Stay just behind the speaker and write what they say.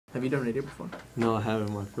Have you done radio before? No, I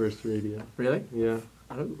haven't. My first radio. Really? Yeah.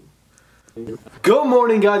 Oh. Good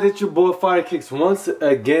morning, guys. It's your boy Firekicks once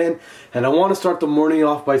again, and I want to start the morning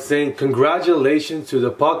off by saying congratulations to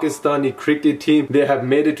the Pakistani cricket team. They have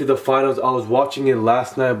made it to the finals. I was watching it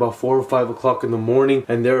last night about 4 or 5 o'clock in the morning,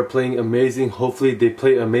 and they were playing amazing. Hopefully they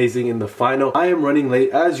play amazing in the final. I am running late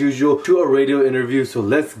as usual to a radio interview, so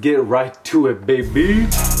let's get right to it, baby.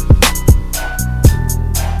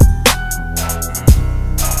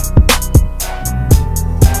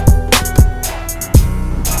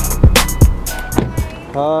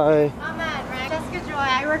 Hi. Ahmed, right? Jessica Joy.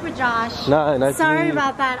 I work with Josh. Nice Sorry to meet you.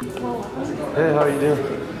 about that. Hey, how are you doing?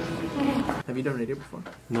 Have you done radio before?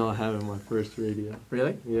 No, I haven't. My first radio.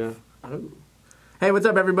 Really? Yeah. Oh. Hey, what's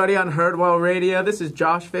up, everybody on Heardwell Radio? This is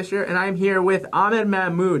Josh Fisher, and I'm here with Ahmed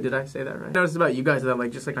Mahmood. Did I say that right? I noticed about you guys that,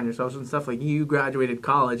 like, just like on your socials and stuff, like, you graduated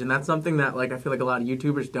college, and that's something that, like, I feel like a lot of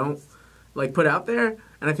YouTubers don't, like, put out there.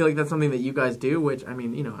 And I feel like that's something that you guys do, which, I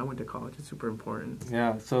mean, you know, I went to college. It's super important.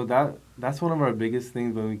 Yeah, so that's one of our biggest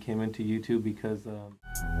things when we came into YouTube because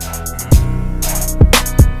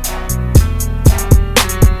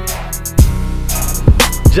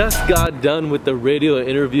just got done with the radio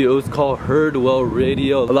interview. It was called Heardwell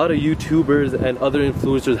Radio. A lot of YouTubers and other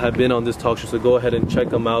influencers have been on this talk show, so go ahead and check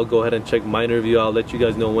them out. Go ahead and check my interview. I'll let you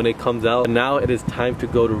guys know when it comes out. And now it is time to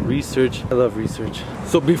go to research. I love research.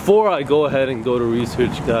 So before I go ahead and go to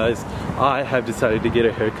research, guys, I have decided to get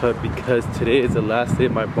a haircut because today is the last day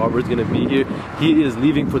my barber's gonna be here. He is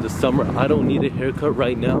leaving for the summer. I don't need a haircut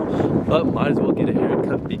right now, but might as well get a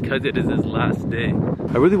haircut because it is his last day.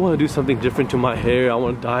 I really want to do something different to my hair. I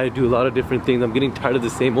want to dye, do a lot of different things. I'm getting tired of the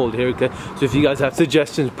same old haircut. So if you guys have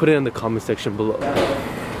suggestions, put it in the comment section below.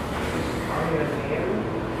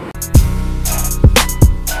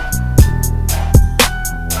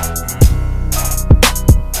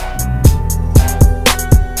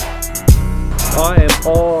 I am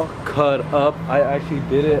all cut up. I actually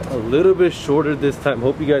did it a little bit shorter this time.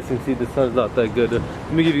 Hope you guys can see the sun's not that good.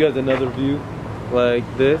 Let me give you guys another view like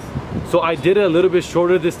this. So I did it a little bit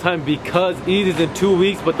shorter this time because Eid is in 2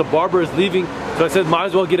 weeks, but the barber is leaving. So I said might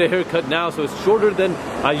as well get a haircut now. So it's shorter than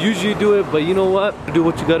I usually do it, but you know what? Do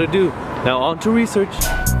what you gotta do. Now on to research.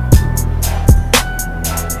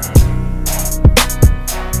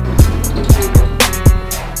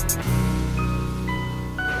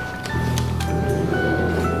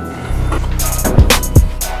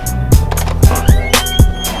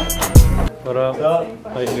 What up?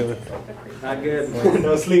 How you doing? Not good.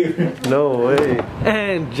 No sleep. No way.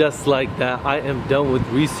 And just like that, I am done with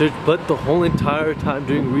research. But the whole entire time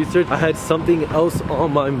doing research, I had something else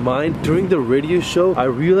on my mind. During the radio show, I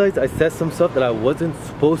realized I said some stuff that I wasn't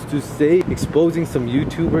supposed to say, exposing some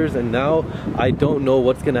YouTubers, and now I don't know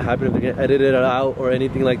what's gonna happen, if they're gonna edit it out or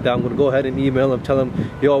anything like that. I'm gonna go ahead and email them, tell them,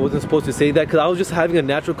 yo, I wasn't supposed to say that, because I was just having a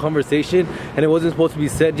natural conversation and it wasn't supposed to be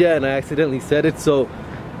said yet, and I accidentally said it, so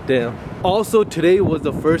damn. Also, today was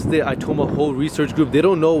the first day I told my whole research group. They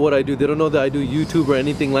don't know what I do. They don't know that I do YouTube or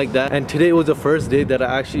anything like that. And today was the first day that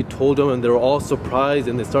I actually told them, and they were all surprised,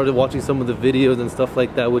 and they started watching some of the videos and stuff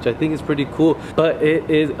like that, which I think is pretty cool. But it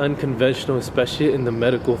is unconventional, especially in the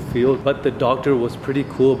medical field. But the doctor was pretty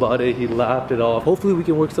cool about it. He laughed it off. Hopefully we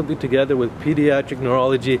can work something together with pediatric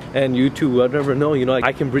neurology and YouTube. I never know, you know,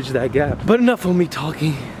 I can bridge that gap. But enough of me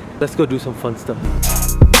talking. Let's go do some fun stuff.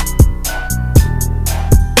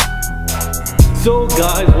 So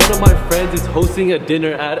guys, one of my friends is hosting a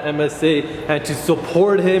dinner at MSA, and to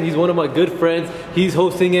support him, he's one of my good friends, he's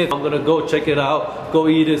hosting it. I'm gonna go check it out, go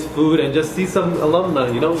eat his food, and just see some alumni,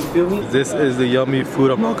 you know, you feel me? This is the yummy food.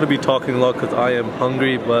 I'm not gonna be talking a lot because I am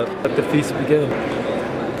hungry, but let the feast begin.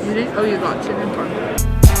 You did? Oh, you got chicken parm.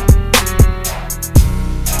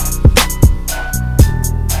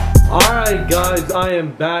 Alright guys, I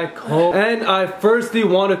am back home, and I firstly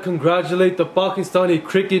want to congratulate the Pakistani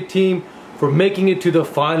cricket team for making it to the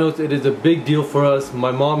finals. It is a big deal for us. My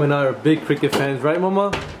mom and I are big cricket fans, right mama?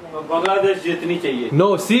 Bangladesh jitni chahiye.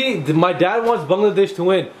 No, see, my dad wants Bangladesh to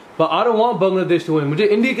win, but I don't want Bangladesh to win. मुझे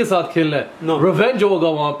India के साथ खेलना है. No. Revenge होगा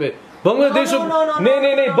वहाँ पे. Bangladesh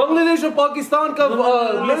नहीं Bangladesh और पाकिस्तान का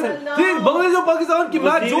Bangladesh और पाकिस्तान की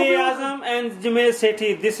मैच जो Wazir Azam and Jumail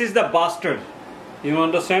Sethi, this is the bastard. You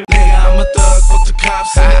understand? Nigga, I'm a thug, fuck the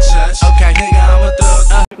cops and the judge. Okay, nigga, I'm a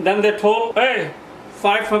thug. Then they told, hey,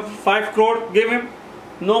 5 crore, give him.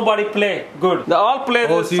 Nobody play good. They all play.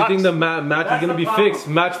 Oh, so you think the match is gonna be fixed?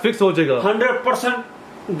 Match fixed हो जाएगा. 100%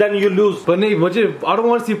 then you lose. But नहीं मुझे I don't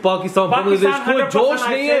want to see Pakistan Bangladesh कोई 100% जोश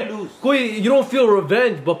I नहीं say है lose. कोई you don't feel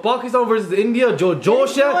revenge but Pakistan versus India जो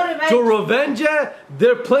जोश There is no है revenge. जो revenge है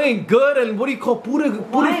they're playing good and what do you call पूरे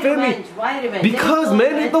Why family revenge? Why revenge? because There is no man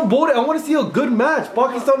it's revenge. the board I want to see a good match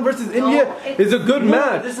Pakistan versus India it's- is a good No,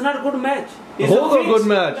 match this is not a good match. It's Hold a fix. good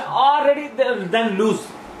match. Already then lose.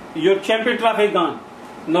 Your champion trophy gone.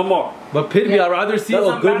 No more. but फिर भी Yeah. I'd rather see a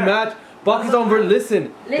Doesn't good matter. match Pakistan versus listen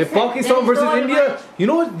if Listen, Pakistan there is versus no India revenge. you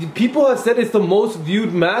know what people have said it's the most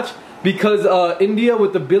viewed match because India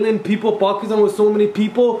with a billion people Pakistan with so many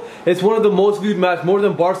people it's one of the most viewed match more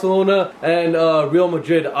than Barcelona and Real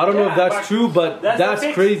Madrid I don't know if that's true but the that's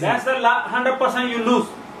fix. crazy That's the 100% you lose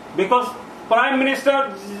because Prime Minister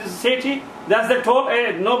Sethi that's the told hey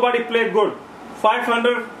nobody played good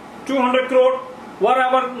 500 200 crore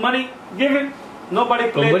whatever money give it nobody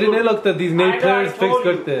तो played मुझे good. नहीं लगता these name I players told fix you,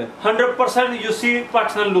 करते हैं 100% you see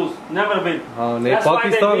Pakistan lose never win हाँ नहीं That's why they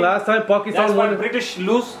Pakistan win. last time Pakistan That's why won British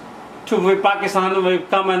lose to Pakistan will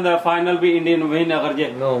come and the final be Indian win agar je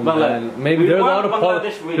no man maybe We there are a want lot of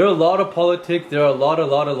Bangladesh win. there are a lot of politics there are a lot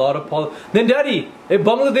of politics then daddy if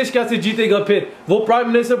Bangladesh कैसे जीतेगा फिर वो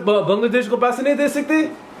prime minister Bangladesh को पैसे नहीं दे सकते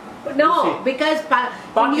No, because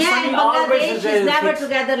India and always Bangladesh is never fixed.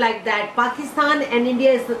 together like that. Pakistan and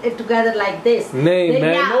India is together like this. नहीं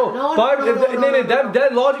man Yeah, no नहीं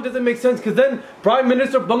that logic doesn't make sense because then prime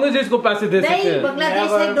minister Bangladesh को पैसे दे सकते नहीं, हैं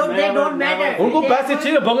Bangladesh Never, they never, don't matter. never. उनको They are पैसे going-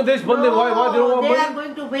 चाहिए Bangladesh बंदे why they don't want they money are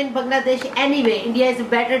going to win Bangladesh anyway. India is a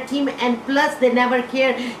better team, and plus they never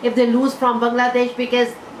care if they lose from Bangladesh because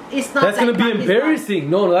it's not. that's gonna like be Pakistan. embarrassing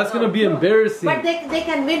no that's gonna be embarrassing But they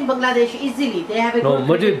can win Bangladesh easily. They have a No, good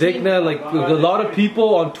मुझे cricket team. देखना है like a lot of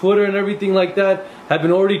people on Twitter and everything like that have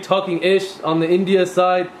been already talking ish on the India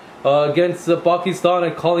side against Pakistan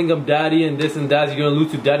and calling them daddy and this and that. You're gonna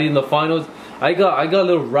lose to daddy in the finals. I got a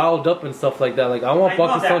little riled up and stuff like that. Like I want I know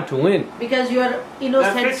Pakistan that. to win. Because you are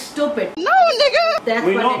innocent, That's it. stupid. No, nigga. That's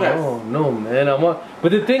We what know it that. is. Oh no, man! I want.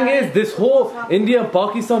 But the thing is, this whole India and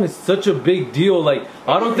Pakistan is such a big deal. Like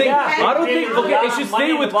I don't think. Okay, it should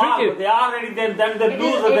stay with cricket. They are already then the It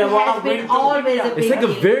lose is- they it want has to been win. always a It's big like a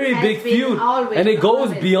deal. very It has big been feud, always, and it goes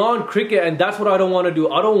always. beyond cricket, and that's what I don't want to do.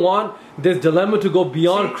 I don't want this dilemma to go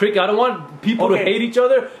beyond See? cricket. I don't want people to Okay. hate each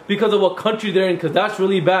other because of what country they're in, because that's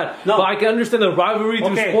really bad. No. But I can understand the rivalry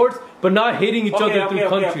through Okay. sports, but not hating each other through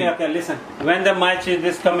country. Okay, listen. When the match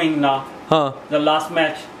is coming now, Huh? the last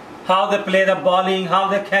match, how they play the bowling, how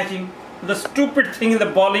they're catching, the stupid thing in the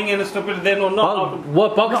bowling and the stupid they don't know how to. What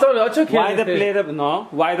Pakistan में अच्छा Why they खेलते play थे? the no?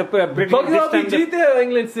 Why the British Pakistan this भी time जीते हैं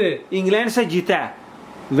England से. England से जीता है.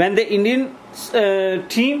 When the Indian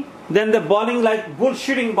team, then the bowling like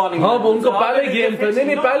bullshitting bowling. हाँ वो उनका So how पहले did गेम they था. fix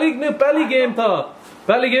नहीं it? No. पहली गेम था.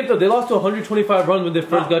 पहली गेम था. They lost to 125 runs when they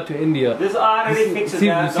first got to India. This already fixed. See,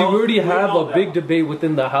 we already have a big debate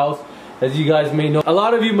within the house, as you guys may know. A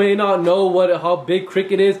lot of you may not know how big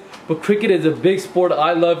cricket is, but cricket is a big sport.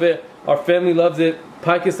 I love it. Our family loves it.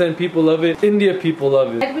 Pakistan people love it. India people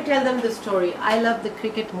love it. Let me tell them the story. I love the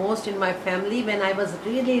cricket most in my family. When I was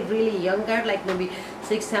really younger, like maybe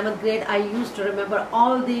 6th, 7th grade, I used to remember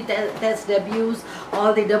all the test debuts,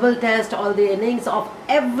 all the double test, all the innings of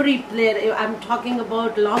every player. I'm talking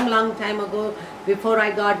about long time ago, before I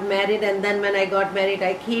got married. And then when I got married,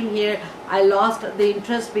 I came here. I lost the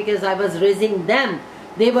interest because I was raising them.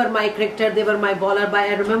 They were my cricketer, they were my bowler. But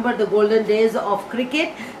I remember the golden days of cricket,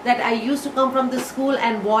 that I used to come from the school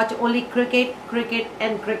and watch only cricket.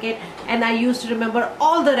 And I used to remember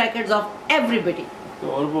all the records of everybody.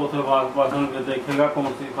 Yeah,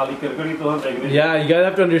 you guys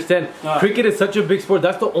have to understand, cricket is such a big sport.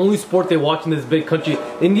 That's the only sport they watch in this big country.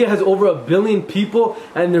 India has over 1 billion people,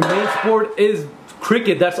 and their main sport is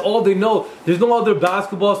cricket. That's all they know. There's no other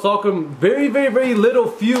basketball, soccer, very little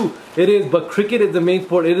few it is, but cricket is the main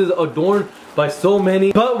sport. It is adorned by so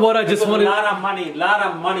many. But what I just wanted, lot of money.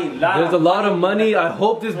 there's a lot of money. I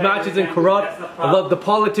hope this match isn't corrupt. The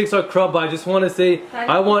politics are corrupt, but I just want to say,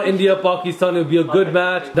 I want India Pakistan to be a good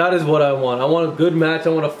match. That is what I want. I want a good match. I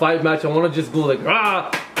want a fight match. I want to just go like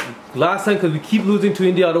rah. Last time, because we keep losing to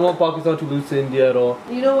India, I don't want Pakistan to lose to India at all.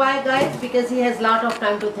 You know why, guys? Because he has lot of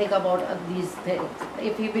time to think about these things.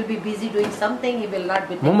 If he will be busy doing something, he will not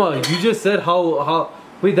be thinking. Mama, you just said how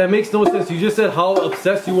wait, that makes no sense. You just said how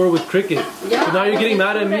obsessed you were with cricket. Yeah, So now you're getting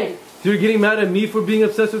mad at me. You're getting mad at me for being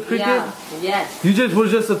obsessed with cricket? Yeah, yes, You just were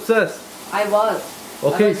just obsessed. I was.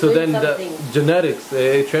 Okay, I was so doing then the something. genetics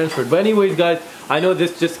it transferred. But anyways, guys, I know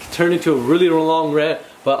this just turned into a really long rant,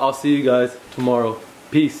 but I'll see you guys tomorrow.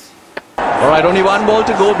 Peace. Alright, only one ball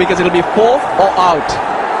to go because it'll be fourth or out.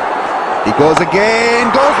 He goes again,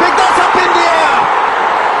 goes big, that's up in the air!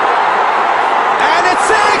 And it's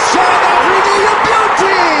six, Shahid Afridi, you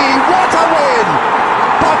beauty!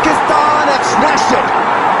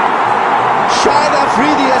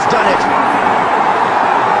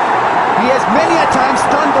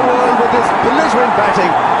 this belligerent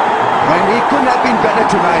batting, and he couldn't have been better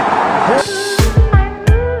tonight.